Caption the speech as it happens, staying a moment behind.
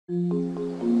All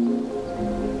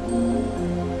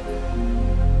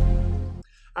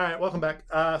right, welcome back.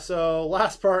 So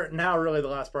last part, now really the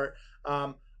last part,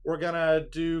 we're gonna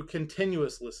do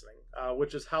continuous listening,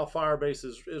 which is how Firebase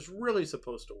is really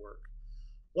supposed to work.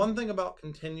 One thing about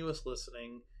continuous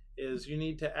listening is you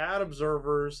need to add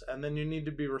observers and then you need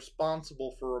to be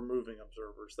responsible for removing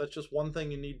observers. That's just one thing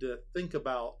you need to think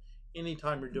about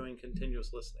anytime you're doing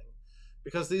continuous listening,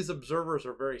 because these observers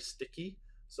are very sticky.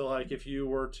 So like if you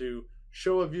were to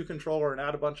show a view controller and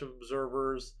add a bunch of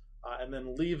observers, and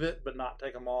then leave it but not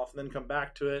take them off, and then come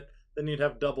back to it, then you'd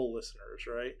have double listeners,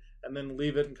 right? And then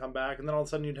leave it and come back, and then all of a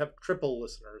sudden you'd have triple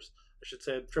listeners. I should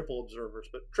say triple observers,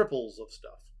 but triples of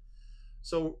stuff.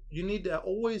 So you need to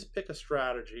always pick a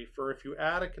strategy for if you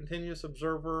add a continuous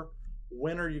observer,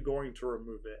 when are you going to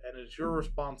remove it? And it's your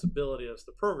responsibility as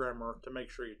the programmer to make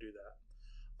sure you do that.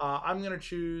 I'm going to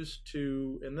choose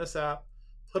to, in this app,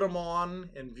 put them on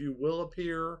and view will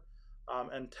appear,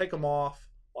 and take them off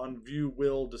on view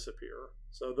will disappear.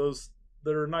 So those,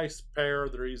 they're a nice pair,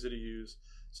 they're easy to use.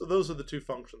 So those are the two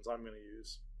functions I'm going to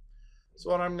use.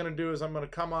 So what I'm going to do is I'm going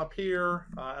to come up here,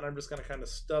 and I'm just going to kind of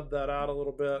stub that out a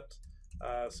little bit.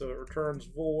 So it returns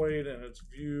void and its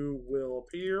view will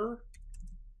appear.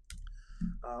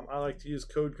 I like to use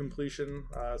code completion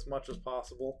as much as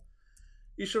possible.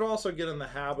 You should also get in the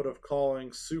habit of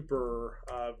calling super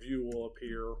view will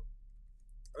appear.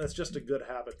 That's just a good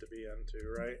habit to be into,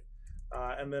 right?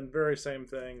 And then very same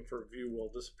thing for view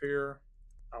will disappear.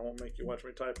 I won't make you watch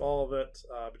me type all of it,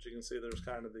 but you can see there's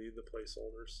kind of the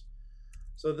placeholders.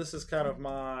 So this is kind of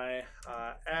my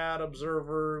add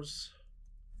observers,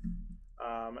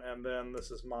 and then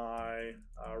this is my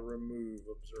remove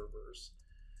observers.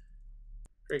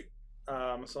 Great.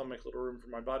 So I'll make a little room for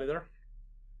my body there.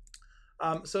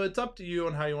 So it's up to you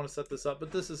on how you want to set this up,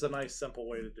 but this is a nice simple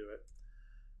way to do it.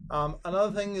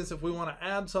 Another thing is if we want to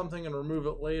add something and remove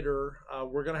it later,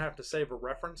 we're going to have to save a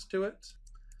reference to it.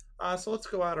 So let's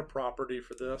go add a property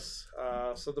for this.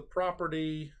 So the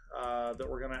property that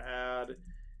we're going to add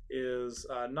is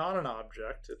not an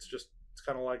object. It's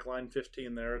kind of like line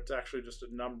 15 there. It's actually just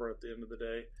a number at the end of the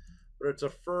day, but it's a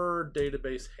fur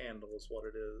database handle is what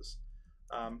it is.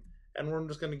 And we're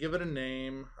just going to give it a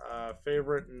name,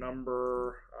 favorite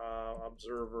number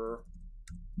observer.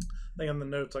 I think in the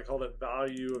notes I called it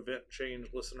value event change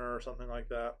listener or something like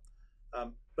that.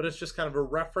 But it's just kind of a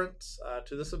reference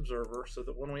to this observer so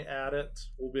that when we add it,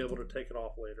 we'll be able to take it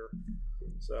off later.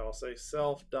 So I'll say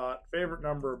self.favorite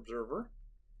number observer.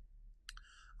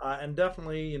 And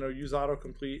definitely, use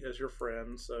autocomplete as your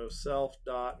friend. So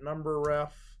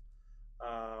self.numberRef.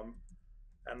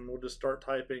 And we'll just start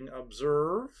typing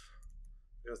observe,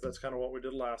 because that's kind of what we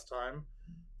did last time.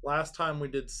 Last time we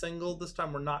did single. This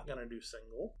time we're not going to do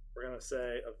single. We're going to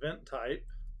say event type.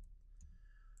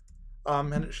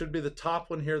 And it should be the top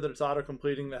one here that it's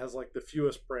auto-completing that has like the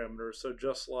fewest parameters. So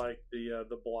just like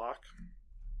the block.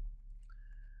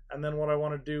 And then what I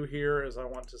want to do here is I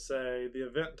want to say the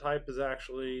event type is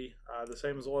actually the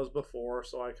same as it was before.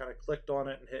 So I kind of clicked on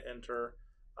it and hit enter.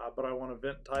 But I want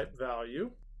event type value.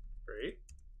 Great.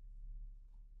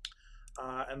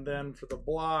 And then for the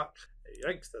block,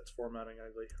 yikes, that's formatting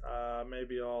ugly.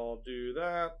 Maybe I'll do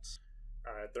that.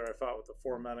 All right, there I fought with the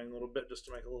formatting a little bit just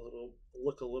to make it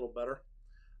look a little better.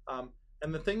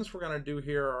 And the things we're going to do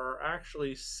here are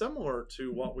actually similar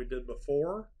to what we did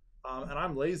before. And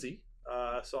I'm lazy,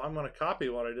 so I'm going to copy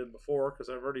what I did before because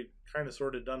I've already kind of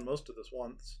sort of done most of this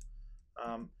once.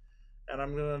 And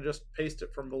I'm going to just paste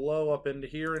it from below up into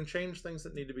here and change things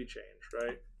that need to be changed,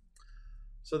 right?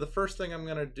 So the first thing I'm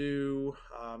going to do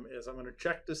is I'm going to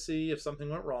check to see if something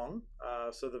went wrong.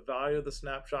 So the value of the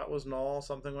snapshot was null,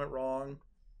 something went wrong.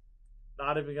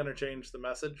 Not even going to change the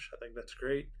message. I think that's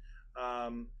great.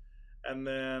 And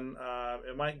then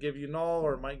it might give you null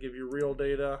or it might give you real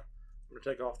data. I'm going to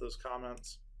take off those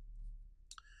comments.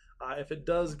 If it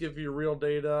does give you real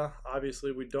data,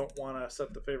 obviously we don't want to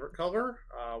set the favorite color.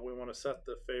 We want to set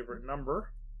the favorite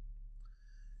number.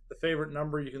 The favorite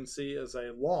number you can see is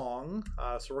a long,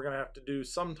 so we're going to have to do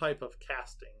some type of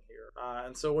casting here.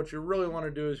 And so what you really want to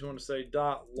do is you want to say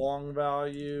dot long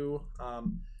value.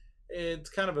 It's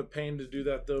kind of a pain to do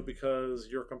that though because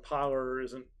your compiler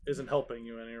isn't helping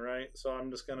you any, right? So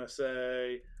I'm just going to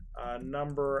say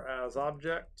number as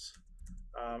object,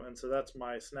 and so that's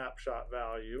my snapshot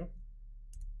value.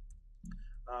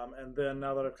 And then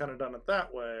now that I've kind of done it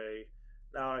that way,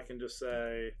 now I can just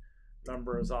say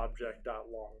number as object dot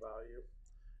long value.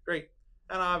 Great.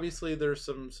 And obviously there's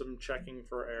some checking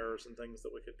for errors and things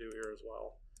that we could do here as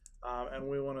well. And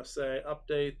we want to say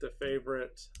update the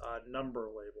favorite number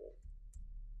label.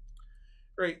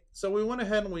 Great. So we went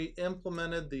ahead and we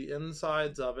implemented the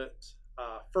insides of it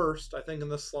first. I think in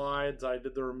the slides I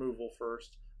did the removal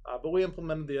first, but we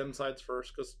implemented the insides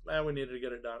first because we needed to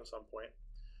get it done at some point.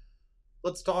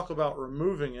 Let's talk about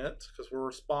removing it because we're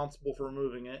responsible for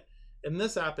removing it. In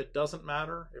this app, it doesn't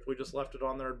matter. If we just left it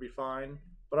on there, it'd be fine.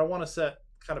 But I want to set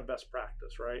kind of best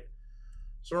practice, right?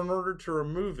 So in order to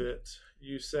remove it,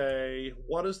 you say,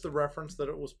 what is the reference that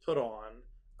it was put on?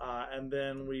 And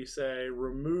then we say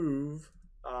remove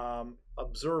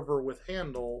observer with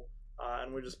handle,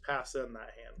 and we just pass in that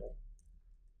handle.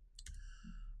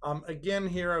 Again,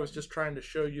 here I was just trying to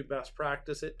show you best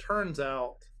practice. It turns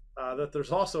out that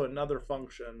there's also another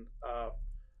function,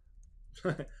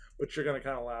 which you're going to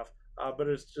kind of laugh, but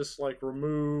it's just like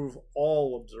remove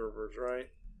all observers, right?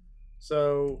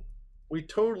 So we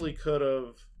totally could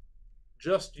have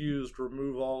just used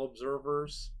remove all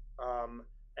observers,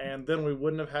 and then we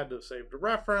wouldn't have had to have saved a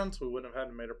reference. We wouldn't have had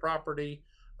to make a property.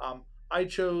 I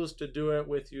chose to do it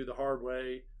with you the hard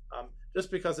way,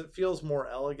 just because it feels more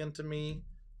elegant to me.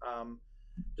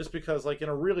 Just because, like in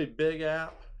a really big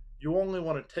app, you only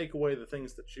want to take away the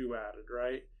things that you added,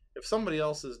 right? If somebody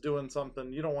else is doing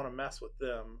something, you don't want to mess with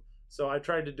them. So I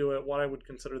tried to do it what I would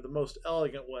consider the most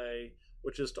elegant way,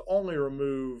 which is to only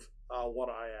remove what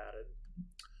I added.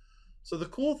 So the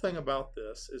cool thing about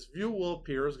this is View Will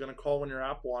Appear is going to call when your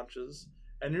app launches,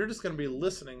 and you're just going to be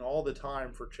listening all the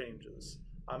time for changes.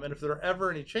 And if there are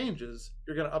ever any changes,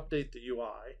 you're going to update the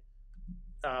UI,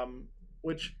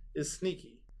 which is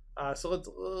sneaky. So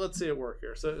let's see it work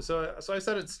here. So I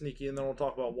said it's sneaky, and then we'll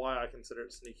talk about why I consider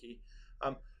it sneaky.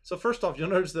 So first off, you'll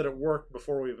notice that it worked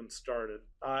before we even started.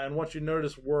 And what you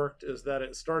notice worked is that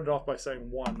it started off by saying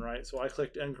 1, right? So I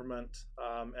clicked increment,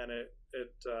 and it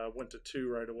went to 2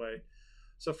 right away.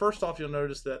 So first off, you'll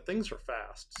notice that things are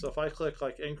fast. So if I click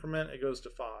like increment, it goes to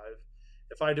 5.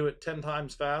 If I do it 10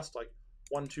 times fast, like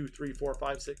 1, 2, 3, 4,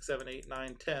 5, 6, 7, 8,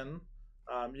 9, 10,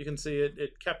 you can see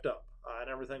it kept up, and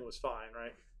everything was fine,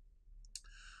 right?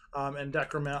 And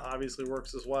decrement obviously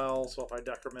works as well. So if I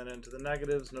decrement into the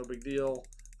negatives, no big deal.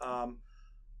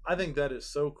 I think that is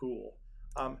so cool.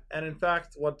 And in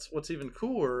fact, what's even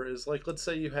cooler is, like, let's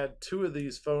say you had 2 of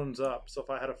these phones up. So if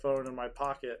I had a phone in my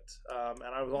pocket, and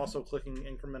I was also clicking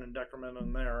increment and decrement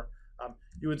in there,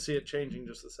 you would see it changing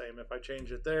just the same. If I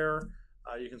change it there,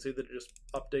 you can see that it just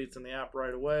updates in the app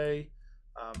right away.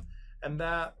 And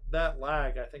that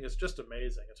lag, I think, is just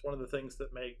amazing. It's one of the things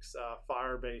that makes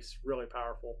Firebase really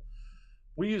powerful.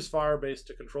 We use Firebase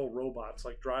to control robots,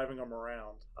 like driving them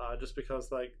around, just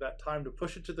because like that time to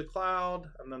push it to the cloud,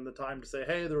 and then the time to say,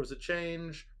 hey, there was a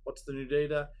change, what's the new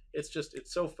data? It's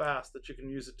so fast that you can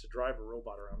use it to drive a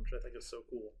robot around, which I think is so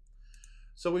cool.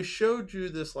 So we showed you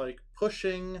this like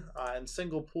pushing and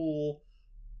single pool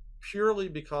purely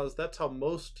because that's how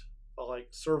most like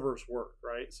servers work,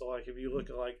 right? So like if you look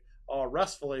at like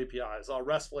RESTful APIs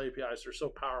are so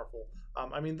powerful.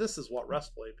 I mean, this is what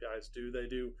RESTful APIs do. They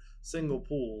do single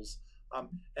pools.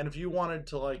 And if you wanted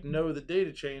to like know the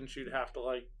data change, you'd have to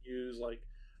like use like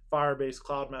Firebase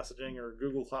Cloud Messaging or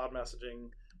Google Cloud Messaging.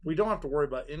 We don't have to worry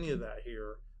about any of that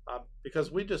here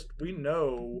because we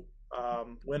know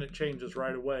when it changes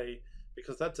right away,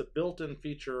 because that's a built-in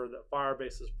feature that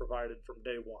Firebase has provided from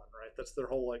day one, right? That's their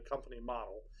whole like company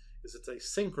model, is it's a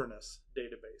synchronous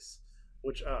database,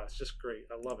 which it's just great.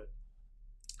 I love it.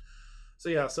 So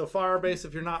yeah, so Firebase,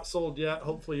 if you're not sold yet,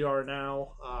 hopefully you are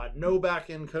now. No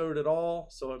backend code at all,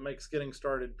 so it makes getting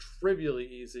started trivially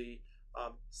easy.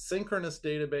 Synchronous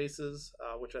databases,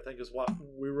 which I think is what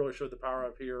we really showed the power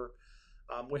of here.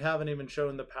 We haven't even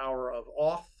shown the power of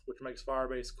auth, which makes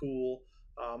Firebase cool,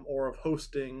 or of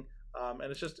hosting.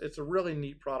 And it's a really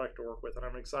neat product to work with, and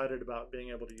I'm excited about being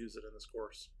able to use it in this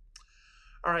course.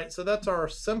 All right, so that's our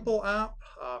simple app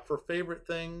for favorite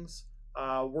things.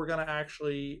 We're going to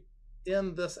actually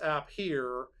end this app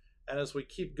here, and as we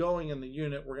keep going in the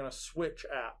unit, we're going to switch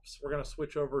apps. We're going to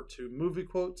switch over to movie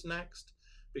quotes next,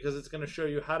 because it's going to show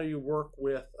you how do you work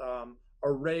with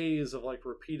arrays of like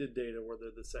repeated data where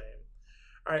they're the same.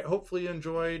 All right, hopefully you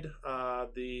enjoyed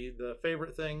the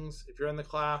favorite things. If you're in the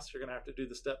class, you're going to have to do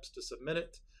the steps to submit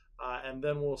it, and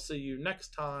then we'll see you next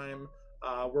time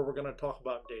where we're going to talk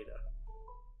about data.